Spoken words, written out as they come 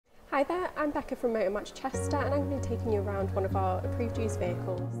Hi there, I'm Becca from Motor Match Chester and I'm going to be taking you around one of our approved used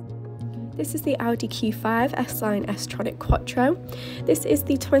vehicles. This is the Audi Q5 S-Line S Tronic Quattro. This is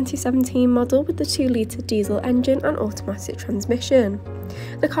the 2017 model with the 2-litre diesel engine and automatic transmission.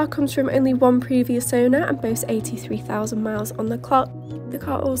 The car comes from only one previous owner and boasts 83,000 miles on the clock. The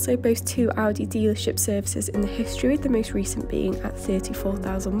car also boasts 2 Audi dealership services in the history, with the most recent being at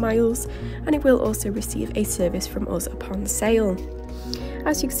 34,000 miles, and it will also receive a service from us upon sale.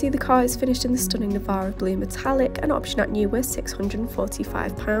 As you can see, the car is finished in the stunning Navarra Blue metallic, an option at new worth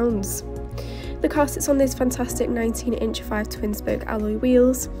 £645. The car sits on those fantastic 19-inch 5 twin-spoke alloy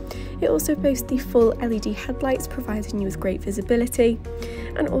wheels. It also boasts the full LED headlights, providing you with great visibility,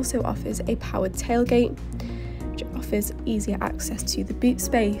 and also offers a powered tailgate, which offers easier access to the boot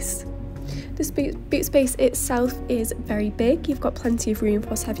space. This boot space itself is very big. You've got plenty of room for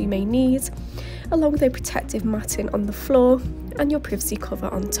whatever you may need, along with a protective matting on the floor and your privacy cover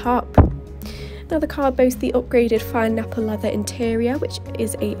on top. Now, the car boasts the upgraded fine Nappa leather interior, which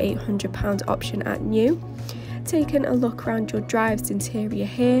is a £800 option at new. Taking a look around your driver's interior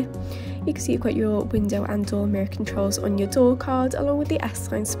here, you can see you've got your window and door mirror controls on your door card, along with the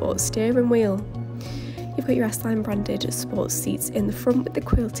S-Line Sports steering wheel. You've got your S-Line branded sports seats in the front with the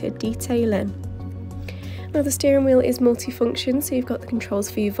quilted detailing. Now, the steering wheel is multifunction, so you've got the controls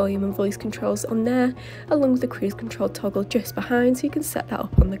for your volume and voice controls on there, along with the cruise control toggle just behind, so you can set that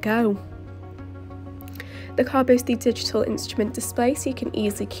up on the go. The car boasts the digital instrument display, so you can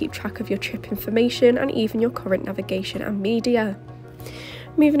easily keep track of your trip information and even your current navigation and media.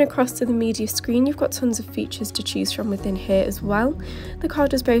 Moving across to the media screen, you've got tons of features to choose from within here as well. The car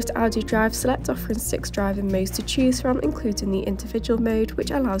does boast Audi Drive Select, offering 6 driving modes to choose from, including the individual mode,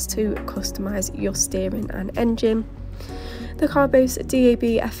 which allows to customise your steering and engine. The car boasts DAB,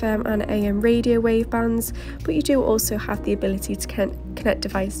 FM and AM radio wave bands, but you do also have the ability to connect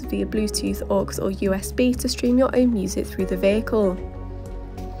devices via Bluetooth, aux or USB to stream your own music through the vehicle.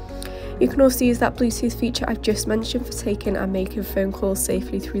 You can also use that Bluetooth feature I've just mentioned for taking and making phone calls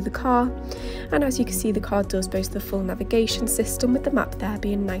safely through the car. And as you can see, the car does boast the full navigation system, with the map there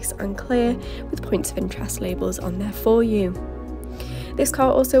being nice and clear, with points of interest labels on there for you. This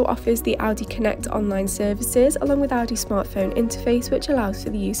car also offers the Audi Connect online services, along with Audi smartphone interface, which allows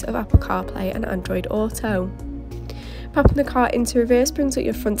for the use of Apple CarPlay and Android Auto. Popping the car into reverse brings up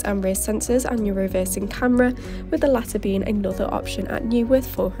your front and rear sensors and your reversing camera, with the latter being another option at new worth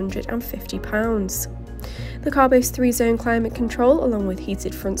 £450. The car boasts 3-zone climate control, along with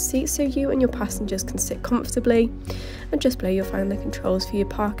heated front seats, so you and your passengers can sit comfortably, and just below you'll find the controls for your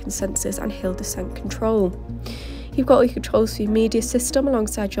parking sensors and hill descent control. You've got all your controls for your media system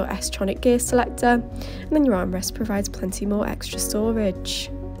alongside your S Tronic gear selector, and then your armrest provides plenty more extra storage.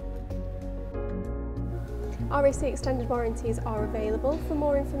 RAC extended warranties are available. For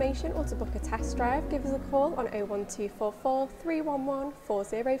more information or to book a test drive, give us a call on 01244 311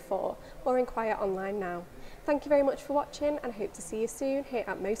 404 or inquire online now. Thank you very much for watching, and I hope to see you soon here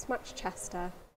at Motor Match Chester.